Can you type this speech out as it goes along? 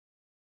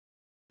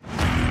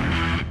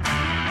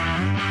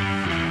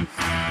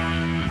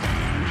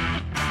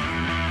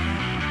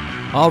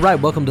All right,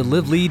 welcome to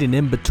Live, Lead, and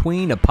In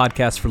Between, a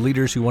podcast for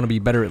leaders who want to be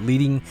better at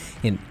leading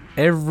in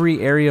every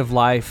area of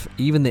life,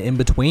 even the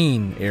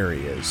in-between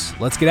areas.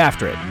 Let's get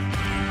after it.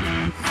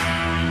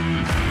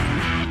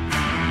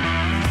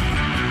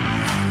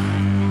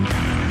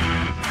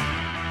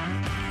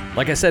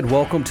 Like I said,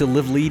 welcome to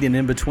Live, Lead, and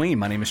In Between.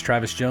 My name is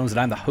Travis Jones, and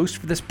I'm the host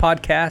for this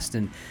podcast.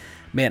 And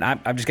man,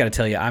 I've just got to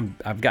tell you,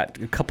 I've got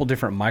a couple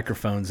different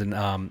microphones, and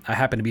I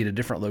happen to be at a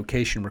different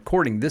location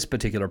recording this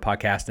particular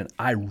podcast, and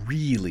I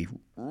really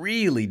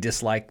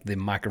dislike the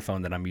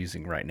microphone that I'm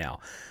using right now.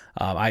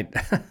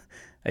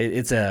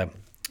 It's a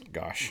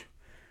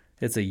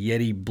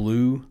Yeti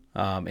Blue,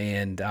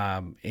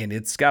 and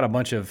it's got a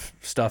bunch of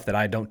stuff that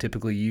I don't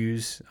typically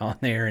use on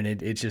there, and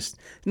it's just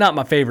not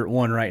my favorite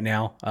one right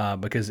now,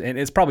 because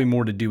it's probably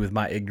more to do with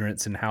my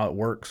ignorance and how it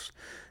works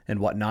and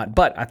whatnot.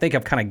 But I think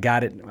I've kind of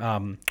got it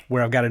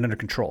where I've got it under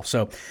control.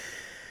 So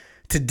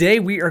today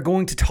we are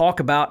going to talk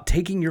about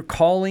taking your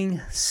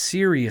calling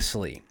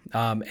seriously.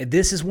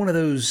 This is one of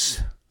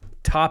those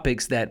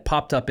topics that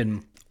popped up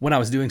when I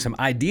was doing some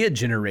idea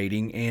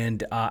generating,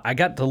 and I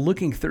got to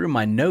looking through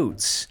my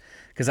notes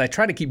because I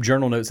try to keep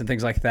journal notes and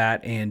things like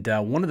that. And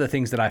one of the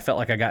things that I felt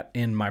like I got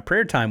in my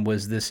prayer time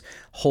was this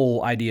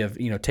whole idea of,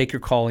 take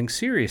your calling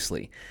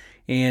seriously.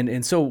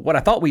 And so what I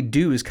thought we'd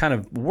do is kind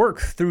of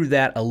work through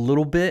that a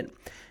little bit.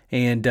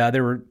 And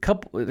there are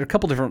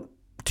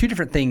two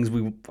different things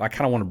I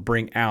kind of want to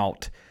bring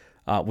out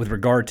with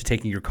regard to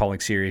taking your calling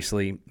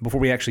seriously before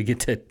we actually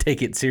get to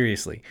take it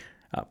seriously.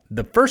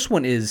 The first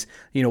one is,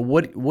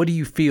 what do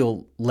you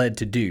feel led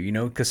to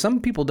do? Because some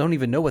people don't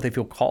even know what they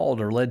feel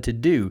called or led to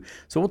do.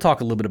 So we'll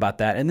talk a little bit about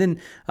that. And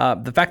then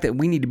the fact that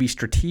we need to be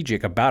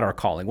strategic about our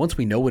calling. Once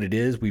we know what it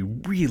is, we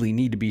really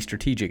need to be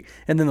strategic.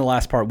 And then the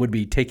last part would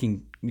be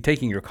taking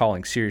your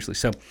calling seriously.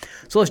 So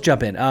let's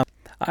jump in.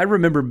 I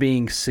remember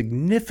being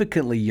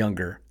significantly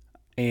younger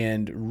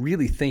and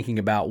really thinking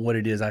about what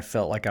it is I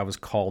felt like I was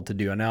called to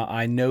do. And now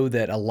I know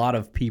that a lot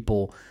of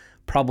people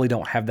probably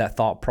don't have that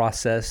thought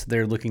process.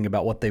 They're looking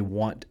about what they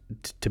want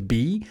to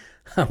be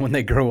when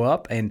they grow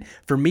up. And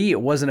for me,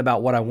 it wasn't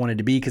about what I wanted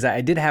to be, because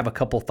I did have a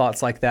couple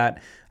thoughts like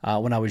that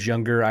when I was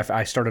younger.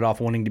 I started off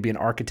wanting to be an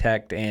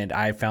architect, and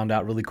I found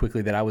out really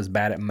quickly that I was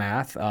bad at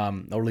math, or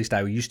at least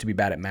I used to be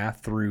bad at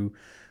math through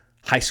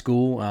high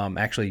school.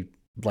 Actually,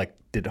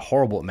 did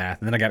horrible at math,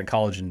 and then I got to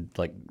college and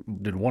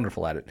did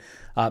wonderful at it.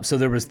 So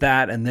there was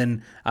that, and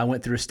then I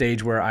went through a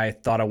stage where I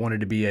thought I wanted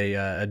to be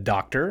a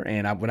doctor,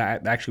 and when I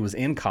actually was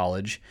in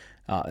college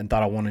and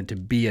thought I wanted to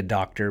be a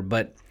doctor,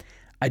 but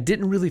I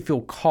didn't really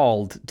feel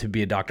called to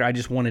be a doctor. I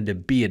just wanted to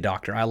be a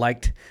doctor. I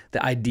liked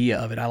the idea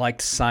of it. I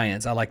liked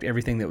science. I liked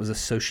everything that was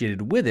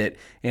associated with it,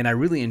 and I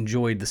really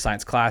enjoyed the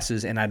science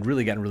classes, and I'd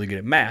really gotten really good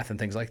at math and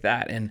things like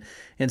that, and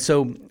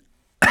so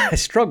I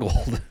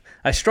struggled.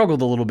 I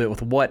struggled a little bit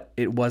with what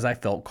it was I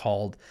felt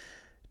called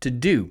to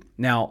do.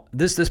 Now,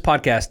 this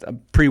podcast,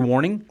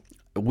 pre-warning,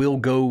 will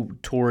go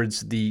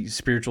towards the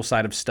spiritual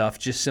side of stuff,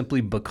 just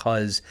simply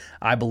because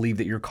I believe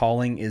that your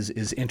calling is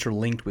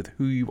interlinked with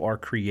who you are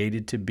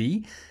created to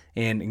be,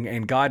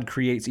 and God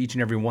creates each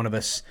and every one of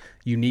us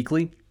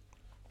uniquely.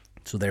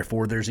 So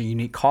therefore, there's a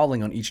unique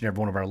calling on each and every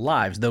one of our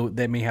lives. Though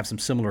they may have some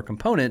similar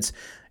components,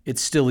 it's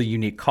still a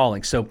unique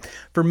calling. So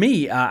for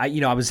me, I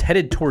was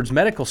headed towards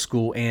medical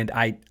school, and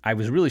I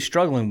was really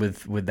struggling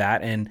with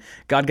that. And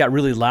God got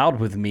really loud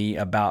with me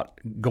about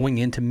going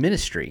into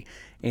ministry.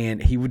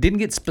 And he didn't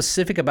get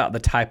specific about the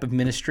type of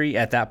ministry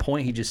at that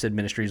point. He just said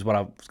ministry is what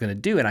I was going to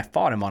do. And I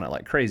fought him on it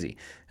like crazy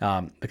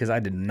because I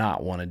did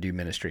not want to do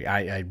ministry.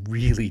 I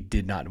really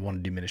did not want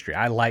to do ministry.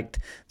 I liked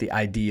the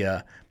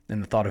idea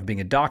and the thought of being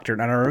a doctor.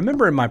 And I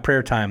remember in my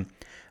prayer time,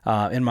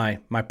 in my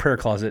prayer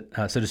closet,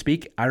 so to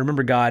speak, I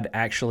remember God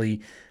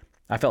actually,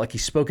 I felt like he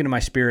spoke into my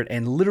spirit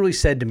and literally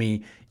said to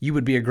me, you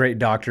would be a great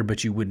doctor,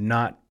 but you would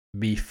not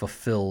be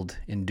fulfilled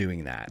in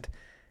doing that.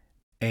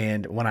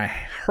 And when I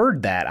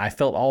heard that, I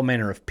felt all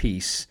manner of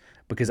peace,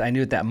 because I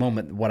knew at that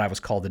moment what I was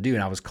called to do,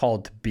 and I was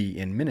called to be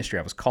in ministry.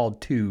 I was called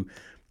to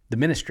the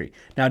ministry.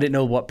 Now, I didn't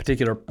know what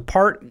particular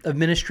part of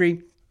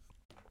ministry,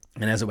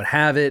 and as it would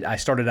have it, I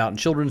started out in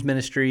children's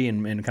ministry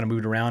and kind of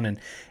moved around.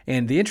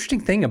 And the interesting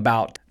thing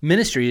about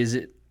ministry is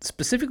it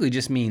specifically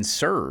just means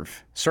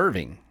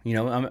serving.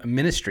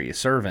 Ministry, a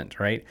servant,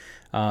 right?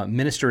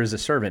 Minister is a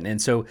servant.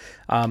 And so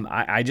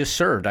I just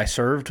served. I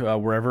served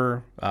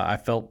wherever I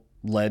felt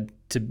led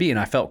to be, and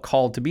I felt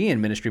called to be in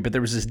ministry. But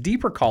there was this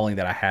deeper calling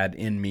that I had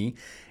in me,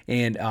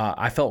 and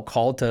I felt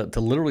called to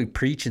literally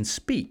preach and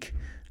speak.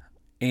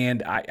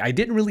 And I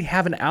didn't really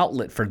have an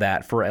outlet for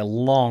that for a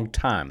long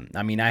time.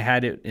 I mean, I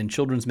had it in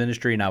children's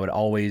ministry, and I would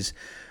always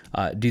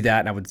do that.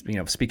 And I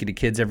would, speaking to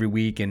kids every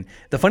week. And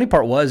the funny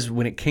part was,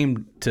 when it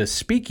came to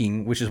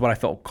speaking, which is what I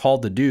felt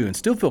called to do and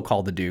still feel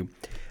called to do,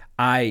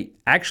 I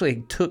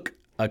actually took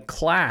a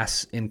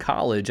class in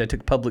college. I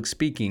took public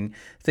speaking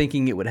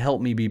thinking it would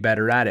help me be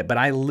better at it. But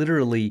I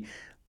literally,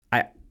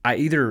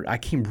 I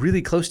came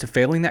really close to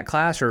failing that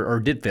class or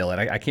did fail it.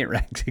 I can't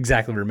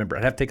exactly remember.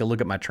 I'd have to take a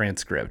look at my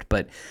transcript.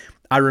 But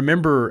I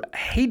remember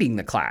hating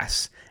the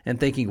class and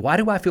thinking, why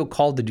do I feel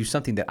called to do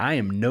something that I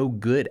am no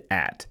good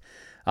at?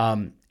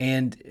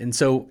 And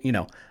so,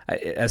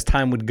 as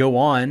time would go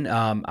on,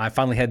 I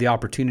finally had the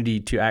opportunity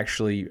to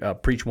actually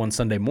preach one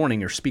Sunday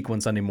morning or speak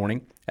one Sunday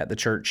morning at the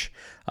church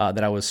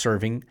that I was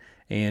serving.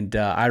 And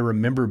I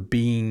remember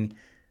being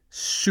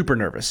super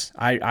nervous.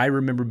 I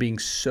remember being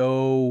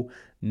so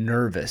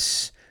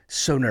nervous.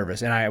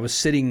 And I was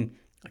sitting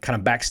kind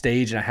of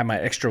backstage, and I had my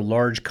extra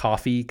large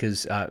coffee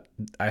because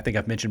I think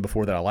I've mentioned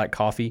before that I like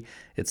coffee.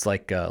 It's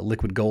like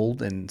liquid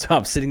gold. And so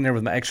I'm sitting there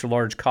with my extra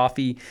large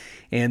coffee.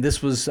 And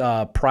this was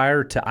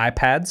prior to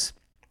iPads,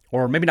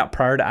 or maybe not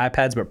prior to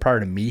iPads, but prior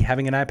to me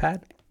having an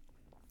iPad.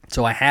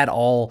 So I had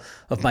all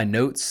of my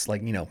notes,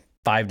 like,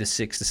 5 to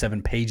 6 to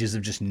 7 pages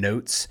of just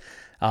notes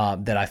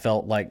that I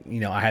felt like,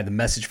 I had the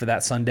message for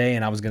that Sunday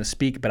and I was going to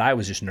speak, but I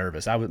was just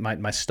nervous.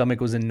 My stomach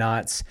was in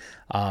knots,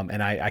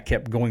 and I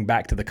kept going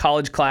back to the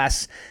college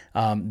class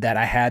that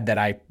I had that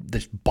I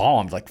just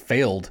bombed, like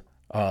failed,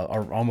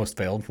 or almost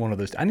failed. One of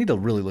those. I need to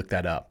really look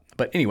that up.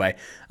 But anyway,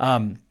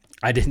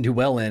 I didn't do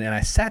well in, and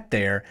I sat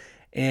there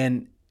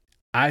and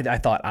I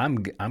thought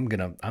I'm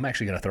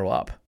actually gonna throw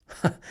up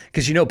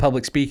because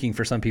public speaking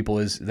for some people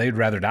is they'd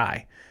rather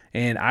die.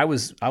 And I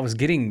was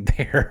getting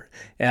there,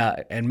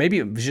 and maybe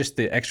it was just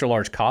the extra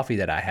large coffee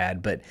that I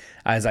had. But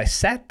as I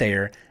sat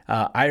there,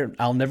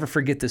 I'll never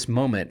forget this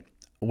moment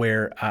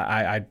where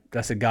I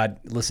said, God,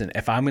 listen,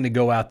 if I'm going to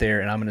go out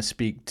there and I'm going to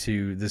speak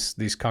to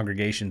these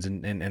congregations,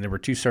 and there were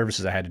 2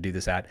 services I had to do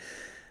this at,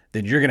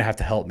 then you're going to have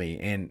to help me.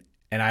 And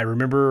I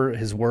remember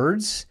his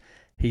words.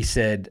 He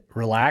said,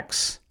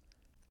 relax.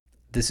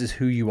 This is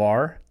who you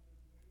are.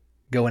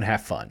 Go and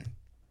have fun.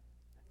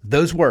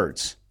 Those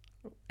words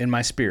in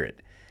my spirit.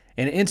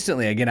 And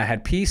instantly, again, I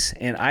had peace,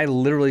 and I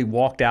literally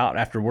walked out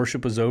after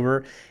worship was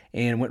over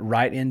and went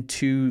right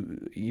into,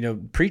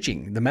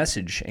 preaching the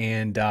message.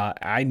 And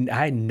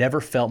I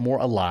never felt more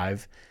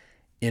alive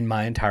in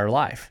my entire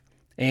life.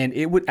 And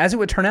as it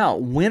would turn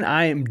out, when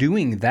I am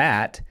doing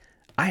that,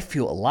 I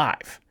feel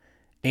alive.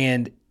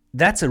 And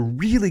that's a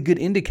really good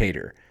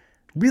indicator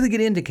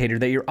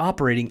that you're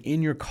operating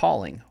in your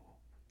calling.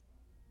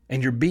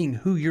 And you're being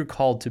who you're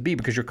called to be,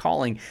 because your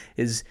calling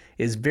is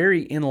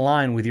very in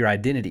line with your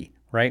identity.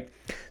 Right?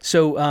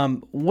 So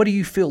what do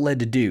you feel led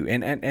to do?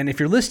 And if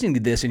you're listening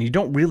to this and you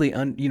don't really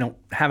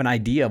have an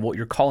idea of what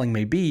your calling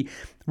may be,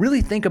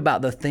 really think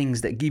about the things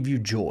that give you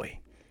joy.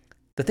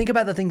 Think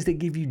about the things that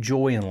give you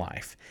joy in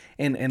life,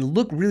 and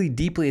look really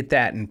deeply at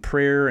that in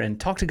prayer and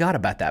talk to God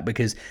about that,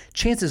 because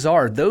chances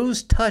are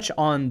those touch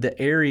on the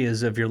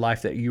areas of your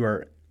life that you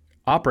are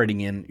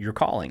operating in your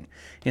calling.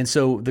 And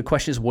so the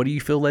question is, what do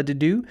you feel led to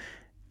do?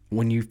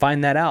 When you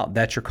find that out,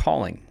 that's your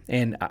calling.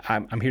 And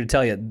I'm here to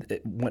tell you,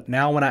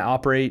 now when I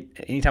operate,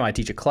 anytime I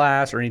teach a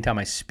class or anytime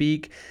I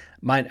speak,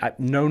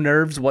 no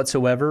nerves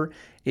whatsoever.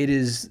 It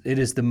is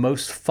the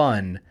most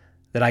fun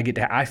that I get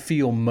to. I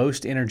feel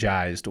most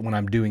energized when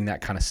I'm doing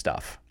that kind of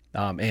stuff.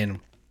 And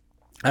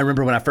I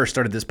remember when I first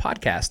started this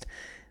podcast,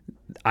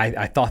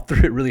 I thought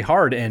through it really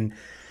hard, and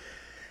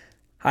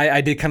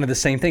I did kind of the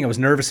same thing. I was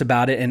nervous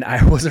about it, and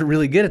I wasn't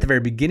really good at the very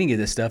beginning of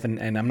this stuff.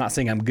 And I'm not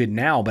saying I'm good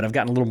now, but I've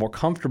gotten a little more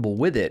comfortable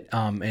with it,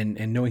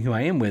 and knowing who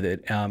I am with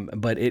it.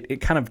 But it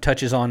kind of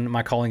touches on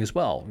my calling as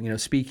well,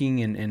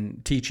 speaking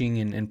and teaching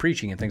and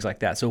preaching and things like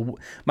that. So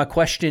my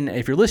question,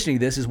 if you're listening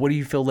to this, is what do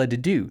you feel led to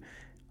do?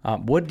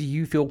 What do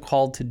you feel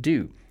called to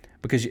do?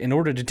 Because in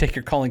order to take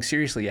your calling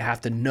seriously, you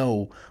have to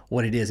know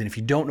what it is. And if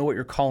you don't know what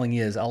your calling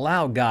is,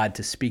 allow God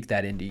to speak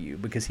that into you,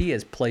 because He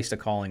has placed a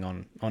calling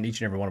on each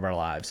and every one of our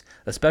lives,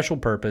 a special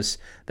purpose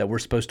that we're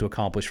supposed to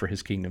accomplish for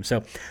His kingdom.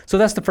 So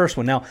that's the first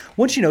one. Now,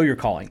 once you know your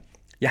calling,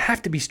 you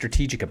have to be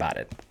strategic about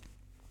it.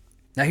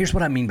 Now, here's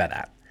what I mean by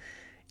that.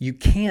 You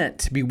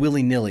can't be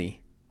willy-nilly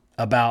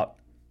about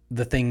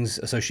the things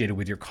associated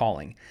with your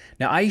calling.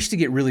 Now, I used to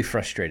get really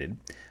frustrated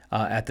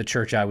at the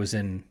church I was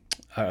in,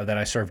 that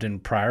I served in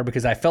prior,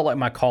 because I felt like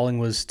my calling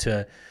was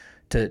to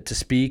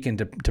speak and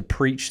to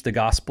preach the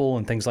gospel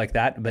and things like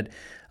that. But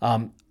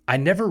I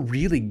never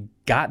really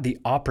got the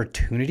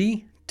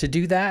opportunity to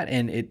do that,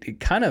 and it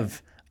kind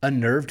of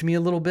unnerved me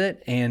a little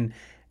bit. And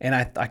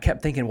I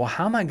kept thinking, well,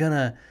 how am I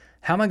gonna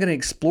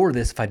explore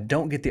this if I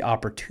don't get the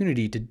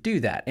opportunity to do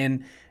that?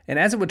 And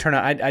as it would turn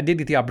out, I did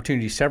get the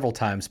opportunity several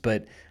times,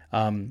 but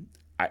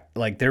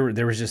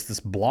there was just this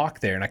block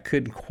there, and I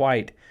couldn't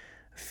quite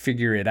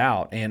figure it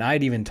out. And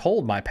I'd even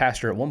told my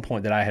pastor at one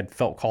point that I had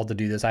felt called to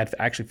do this. I'd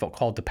actually felt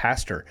called to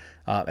pastor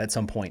at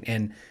some point.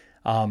 And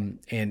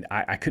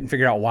I couldn't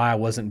figure out why I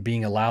wasn't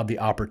being allowed the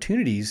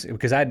opportunities,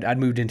 because I'd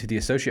moved into the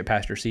associate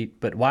pastor seat,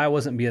 but why I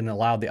wasn't being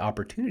allowed the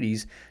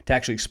opportunities to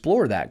actually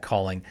explore that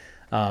calling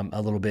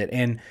a little bit.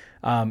 And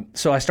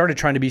so I started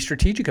trying to be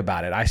strategic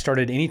about it. I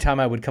started,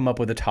 anytime I would come up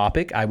with a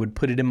topic, I would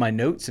put it in my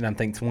notes, and I'm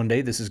thinking one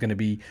day this is going to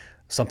be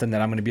something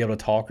that I'm going to be able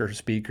to talk or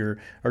speak or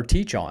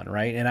teach on,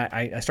 right? And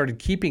I started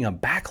keeping a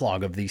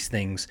backlog of these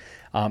things,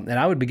 and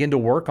I would begin to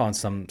work on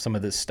some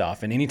of this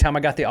stuff. And anytime I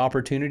got the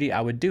opportunity,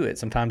 I would do it.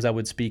 Sometimes I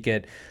would speak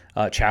at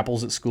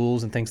chapels at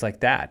schools and things like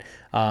that,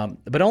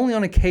 but only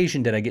on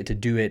occasion did I get to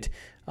do it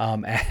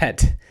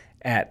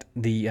at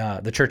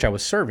the church I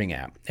was serving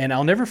at. And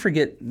I'll never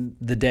forget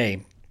the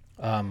day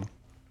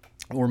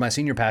where my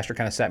senior pastor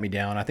kind of sat me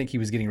down. I think he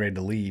was getting ready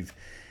to leave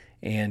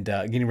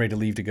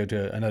to go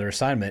to another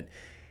assignment.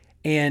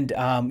 And,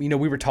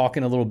 we were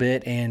talking a little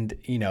bit, and,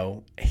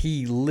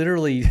 he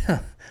literally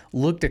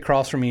looked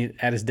across from me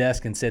at his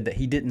desk and said that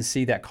he didn't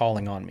see that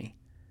calling on me.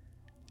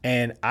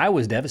 And I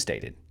was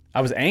devastated.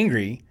 I was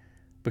angry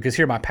because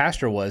here my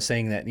pastor was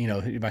saying that,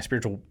 my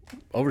spiritual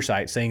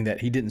oversight saying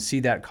that he didn't see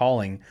that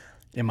calling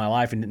in my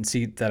life and didn't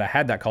see that I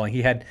had that calling.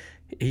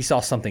 He saw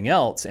something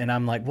else. And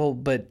I'm like, well,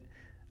 but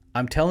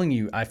I'm telling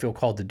you, I feel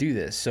called to do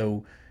this.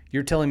 So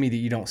you're telling me that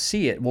you don't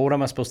see it. Well, what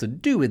am I supposed to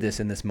do with this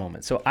in this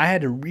moment? So I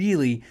had to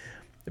really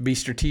be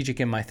strategic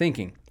in my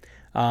thinking.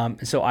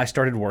 And so I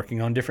started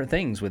working on different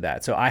things with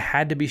that. So I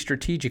had to be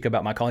strategic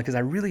about my calling because I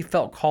really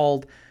felt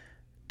called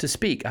to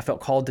speak. I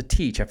felt called to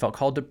teach. I felt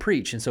called to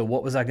preach. And so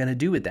what was I going to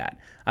do with that?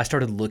 I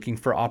started looking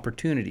for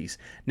opportunities.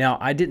 Now,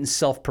 I didn't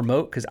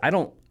self-promote because I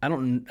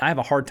have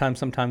a hard time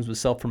sometimes with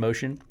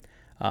self-promotion.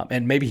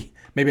 And maybe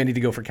I need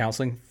to go for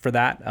counseling for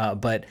that.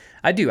 But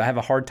I have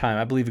a hard time.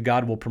 I believe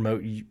God will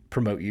promote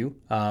you.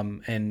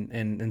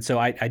 And so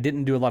I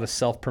didn't do a lot of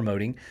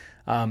self-promoting.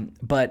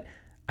 But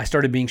I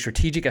started being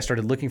strategic. I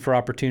started looking for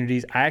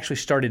opportunities. I actually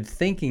started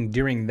thinking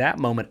during that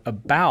moment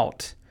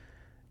about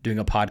doing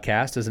a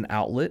podcast as an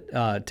outlet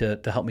to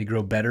help me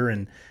grow better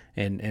and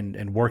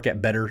work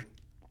at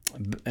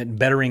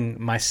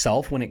bettering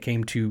myself when it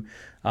came to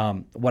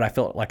what I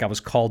felt like I was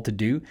called to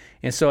do.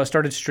 And so I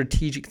started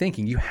strategic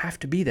thinking. You have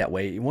to be that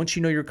way. Once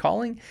you know your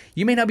calling,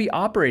 you may not be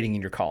operating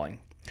in your calling.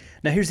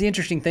 Now, here's the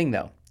interesting thing,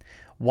 though.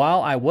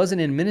 While I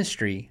wasn't in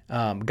ministry,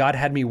 God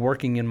had me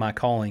working in my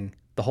calling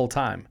the whole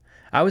time.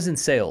 I was in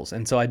sales,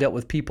 and so I dealt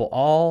with people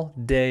all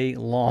day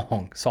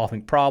long,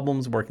 solving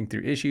problems, working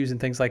through issues and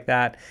things like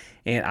that.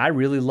 And I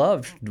really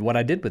loved what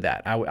I did with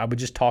that. I would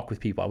just talk with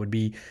people. I would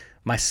be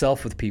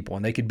myself with people,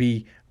 and they could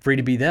be free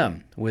to be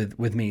them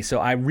with me. So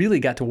I really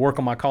got to work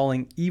on my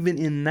calling even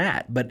in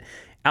that. But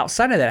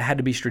outside of that, I had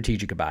to be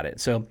strategic about it.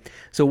 So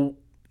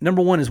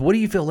number one is, what do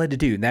you feel led to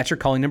do? And that's your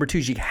calling. Number two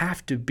is you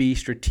have to be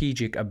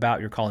strategic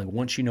about your calling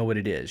once you know what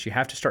it is. You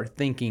have to start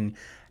thinking,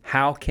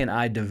 how can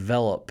I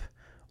develop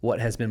what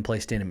has been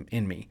placed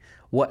in me?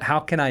 How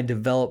can I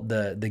develop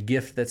the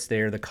gift that's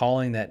there, the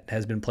calling that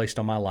has been placed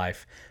on my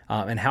life?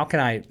 And how can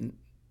I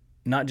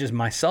not just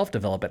myself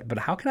develop it, but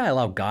how can I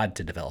allow God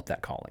to develop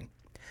that calling?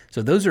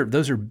 So those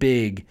are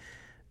big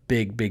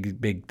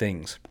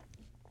things.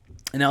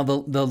 And now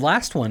the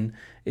last one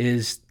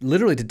is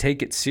literally to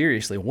take it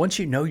seriously. Once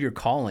you know your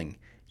calling,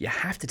 you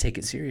have to take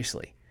it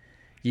seriously.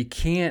 You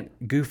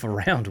can't goof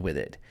around with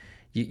it.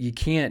 You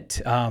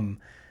can't,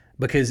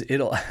 because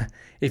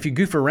if you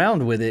goof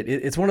around with it,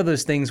 it's one of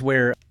those things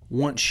where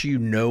once you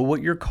know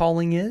what your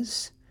calling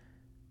is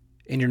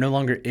and you're no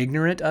longer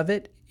ignorant of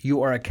it,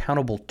 you are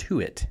accountable to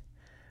it.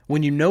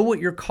 When you know what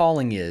your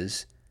calling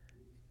is,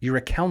 you're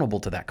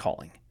accountable to that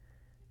calling,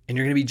 and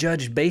you're going to be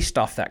judged based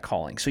off that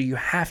calling. So you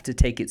have to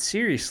take it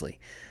seriously.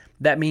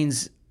 That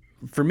means,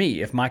 for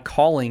me, if my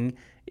calling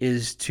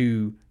is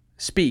to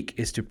speak,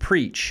 is to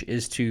preach,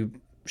 is to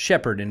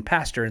shepherd and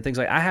pastor and things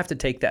like that, I have to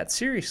take that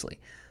seriously.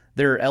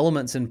 There are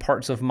elements and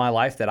parts of my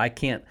life that I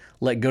can't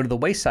let go to the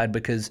wayside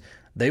because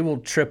they will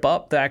trip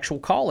up the actual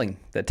calling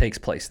that takes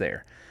place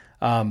there.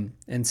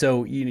 And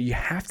so you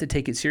have to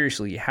take it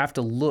seriously. You have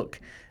to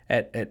look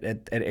at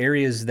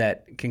areas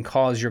that can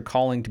cause your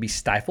calling to be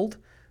stifled,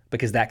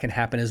 because that can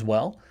happen as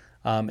well.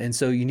 And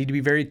so you need to be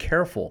very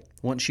careful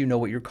once you know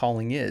what your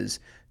calling is,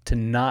 to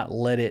not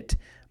let it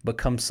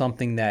become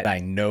something that I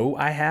know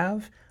I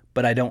have,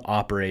 but I don't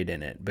operate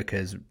in it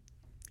because,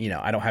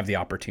 I don't have the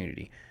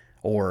opportunity,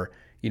 or,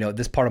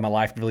 this part of my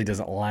life really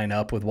doesn't line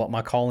up with what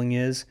my calling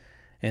is.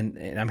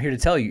 And I'm here to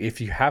tell you,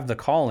 if you have the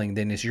calling,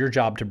 then it's your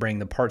job to bring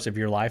the parts of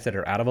your life that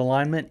are out of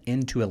alignment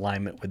into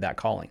alignment with that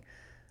calling,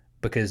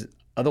 because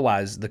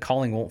otherwise the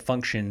calling won't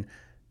function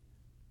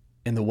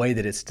in the way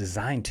that it's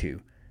designed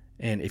to.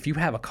 And if you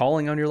have a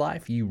calling on your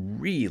life, you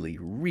really,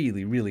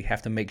 really, really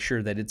have to make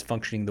sure that it's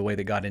functioning the way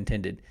that God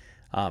intended.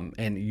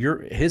 And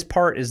his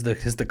part is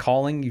the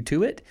calling you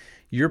to it.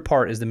 Your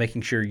part is the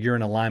making sure you're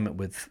in alignment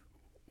with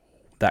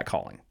that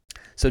calling.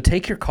 So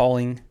take your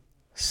calling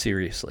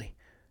seriously,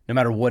 no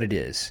matter what it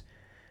is.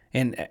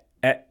 And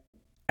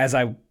as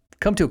I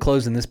come to a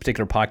close in this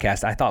particular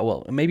podcast, I thought,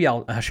 well, maybe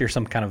I'll share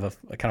some kind of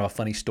a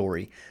funny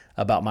story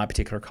about my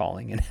particular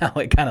calling and how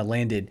it kind of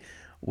landed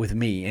with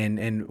me.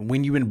 And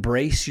when you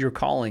embrace your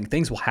calling,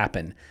 things will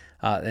happen.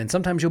 And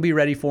sometimes you'll be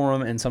ready for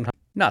them, and sometimes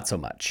not so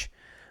much.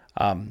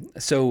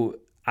 So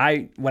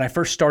when I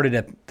first started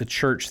at the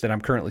church that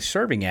I'm currently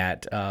serving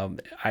at,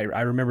 I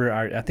remember,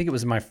 I think it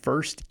was my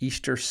first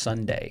Easter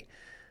Sunday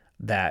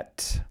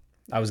that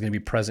I was going to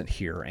be present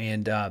here.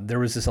 And there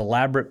was this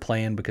elaborate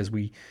plan because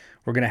we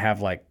were going to have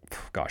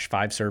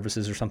 5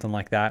 services or something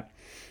like that.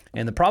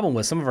 And the problem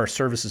was some of our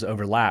services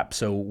overlap.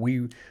 So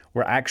we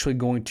were actually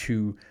going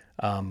to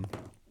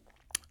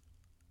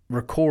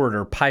record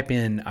or pipe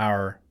in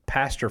our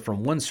pastor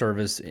from one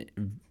service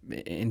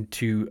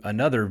into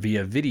another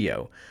via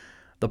video.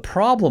 The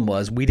problem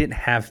was we didn't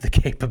have the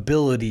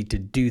capability to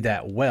do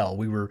that well.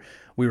 We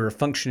were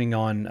functioning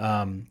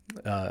on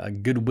a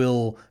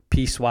Goodwill,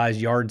 Piecewise,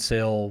 yard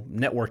sale,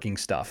 networking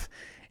stuff.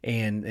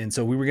 And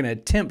so we were going to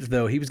attempt,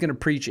 though, he was going to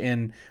preach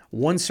in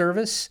one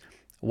service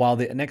while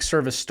the next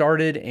service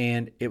started,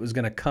 and it was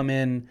going to come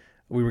in.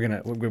 We were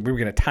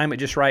going to time it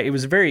just right. It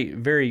was a very,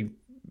 very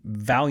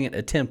valiant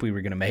attempt we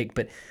were going to make,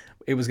 but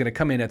it was going to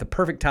come in at the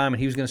perfect time, and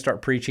he was going to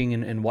start preaching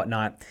and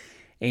whatnot.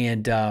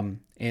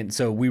 And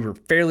so we were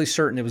fairly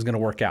certain it was going to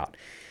work out,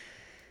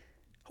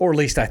 or at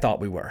least I thought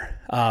we were.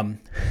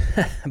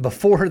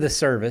 Before the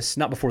service,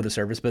 not before the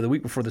service, but the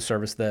week before the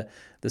service, the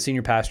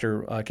senior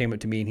pastor came up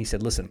to me and he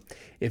said, "Listen,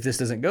 if this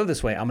doesn't go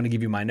this way, I'm going to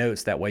give you my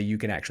notes. That way you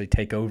can actually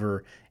take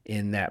over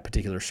in that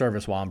particular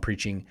service while I'm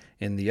preaching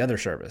in the other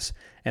service."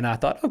 And I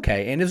thought,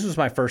 okay. And this was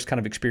my first kind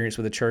of experience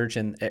with the church,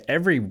 and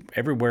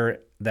everywhere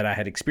that I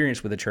had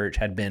experienced with the church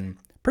had been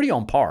pretty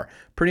on par.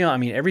 I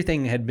mean,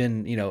 everything had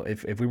been,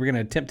 if we were going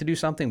to attempt to do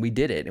something, we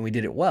did it, and we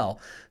did it well.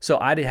 So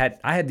I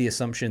had the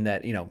assumption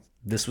that,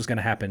 this was going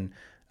to happen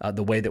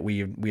the way that we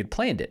had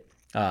planned it.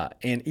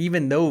 And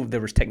even though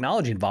there was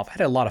technology involved, I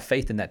had a lot of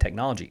faith in that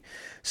technology.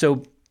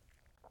 So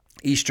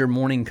Easter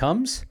morning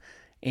comes,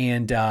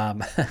 and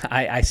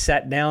I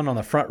sat down on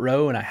the front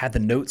row, and I had the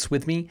notes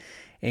with me,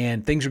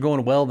 and things are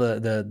going well.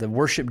 The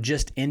worship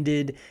just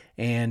ended,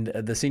 and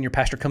the senior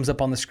pastor comes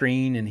up on the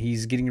screen, and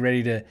he's getting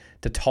ready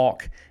to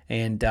talk,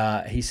 and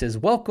he says,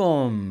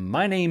 "Welcome,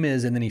 my name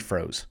is," and then he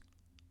froze.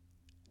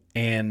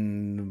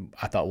 And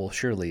I thought, well,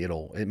 surely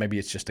maybe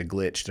it's just a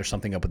glitch. There's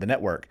something up with the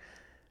network,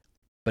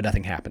 but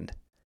nothing happened.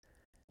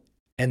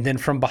 And then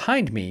from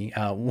behind me,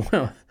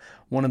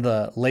 one of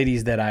the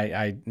ladies that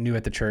I knew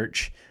at the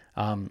church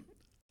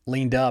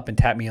leaned up and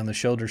tapped me on the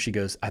shoulder. She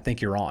goes, "I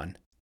think you're on."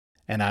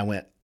 And I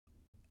went,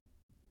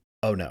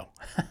 "Oh no."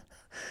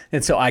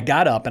 And so I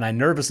got up and I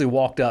nervously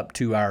walked up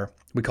to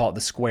we call it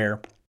the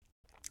square.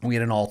 We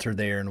had an altar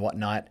there and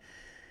whatnot.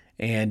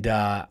 And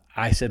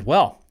I said,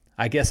 "Well,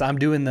 I guess I'm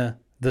doing the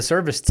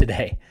service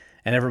today."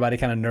 And everybody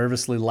kind of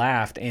nervously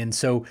laughed. And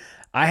so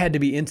I had to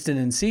be instant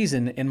in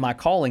season in my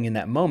calling in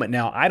that moment.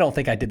 Now, I don't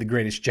think I did the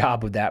greatest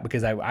job with that,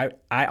 because I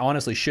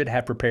honestly should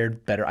have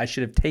prepared better. I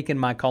should have taken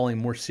my calling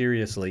more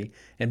seriously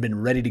and been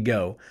ready to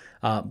go,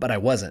 but I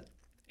wasn't.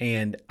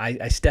 And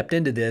I stepped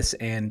into this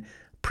and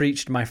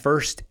preached my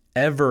first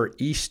ever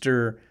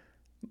Easter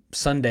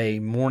Sunday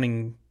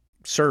morning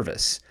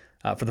service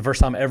for the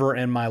first time ever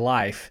in my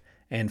life,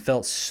 and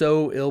felt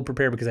so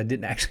ill-prepared because I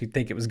didn't actually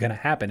think it was going to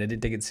happen. I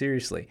didn't take it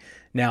seriously.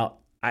 Now,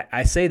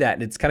 I say that,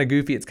 and it's kind of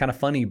goofy, it's kind of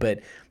funny,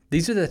 but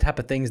these are the type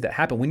of things that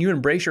happen. When you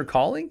embrace your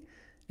calling,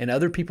 and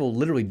other people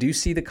literally do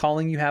see the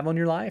calling you have on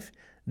your life,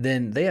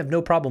 then they have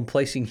no problem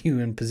placing you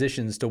in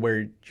positions to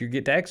where you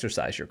get to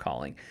exercise your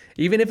calling,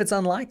 even if it's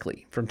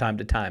unlikely from time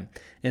to time.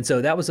 And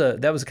so that was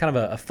kind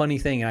of a funny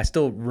thing, and I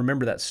still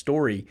remember that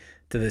story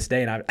to this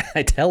day, and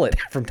I tell it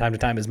from time to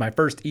time as my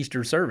first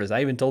Easter service.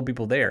 I even told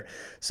people there.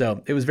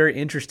 So it was very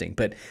interesting.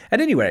 But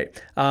at any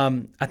rate,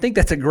 I think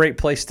that's a great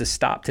place to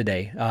stop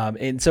today.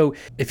 And so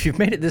if you've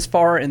made it this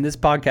far in this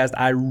podcast,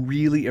 I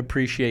really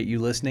appreciate you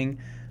listening.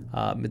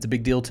 It's a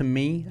big deal to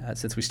me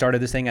since we started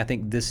this thing. I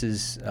think this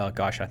is, I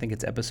think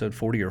it's episode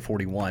 40 or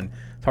 41.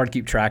 It's hard to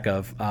keep track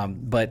of,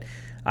 but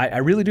I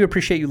really do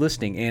appreciate you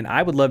listening, and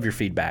I would love your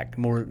feedback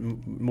more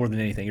than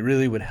anything. It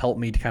really would help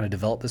me to kind of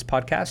develop this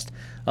podcast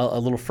a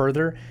little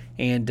further.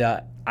 And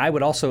I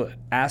would also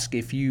ask,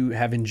 if you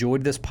have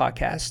enjoyed this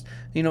podcast,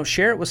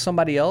 share it with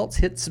somebody else.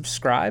 Hit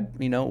subscribe,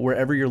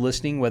 wherever you're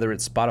listening, whether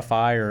it's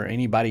Spotify or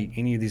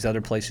any of these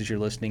other places you're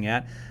listening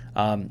at.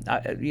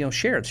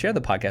 Share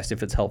the podcast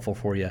if it's helpful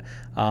for you.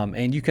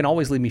 And you can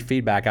always leave me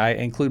feedback. I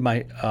include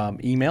my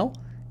email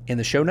in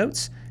the show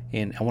notes,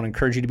 and I want to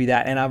encourage you to be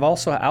that. And I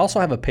also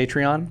have a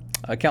Patreon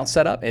account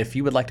set up. If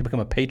you would like to become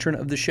a patron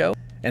of the show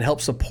and help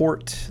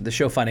support the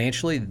show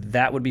financially,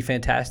 that would be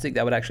fantastic.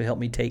 That would actually help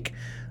me take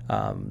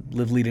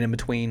Live Lead and In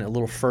Between a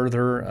little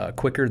further,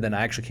 quicker than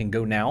I actually can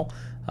go now,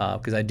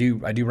 because I do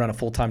run a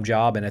full-time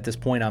job, and at this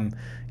point I'm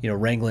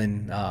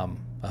wrangling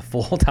a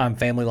full-time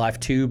family life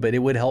too, but it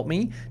would help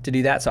me to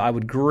do that. So I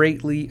would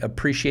greatly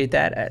appreciate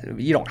that.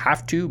 You don't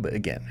have to, but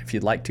again, if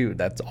you'd like to,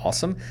 that's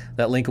awesome.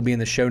 That link will be in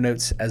the show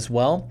notes as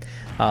well.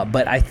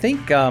 But I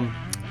think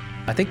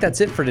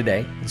that's it for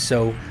today.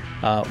 So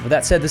with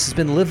that said, this has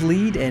been Live,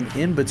 Lead, and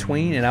In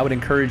Between, and I would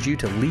encourage you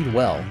to lead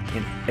well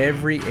in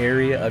every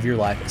area of your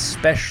life,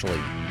 especially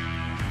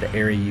the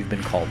area you've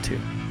been called to.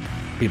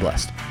 Be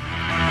blessed.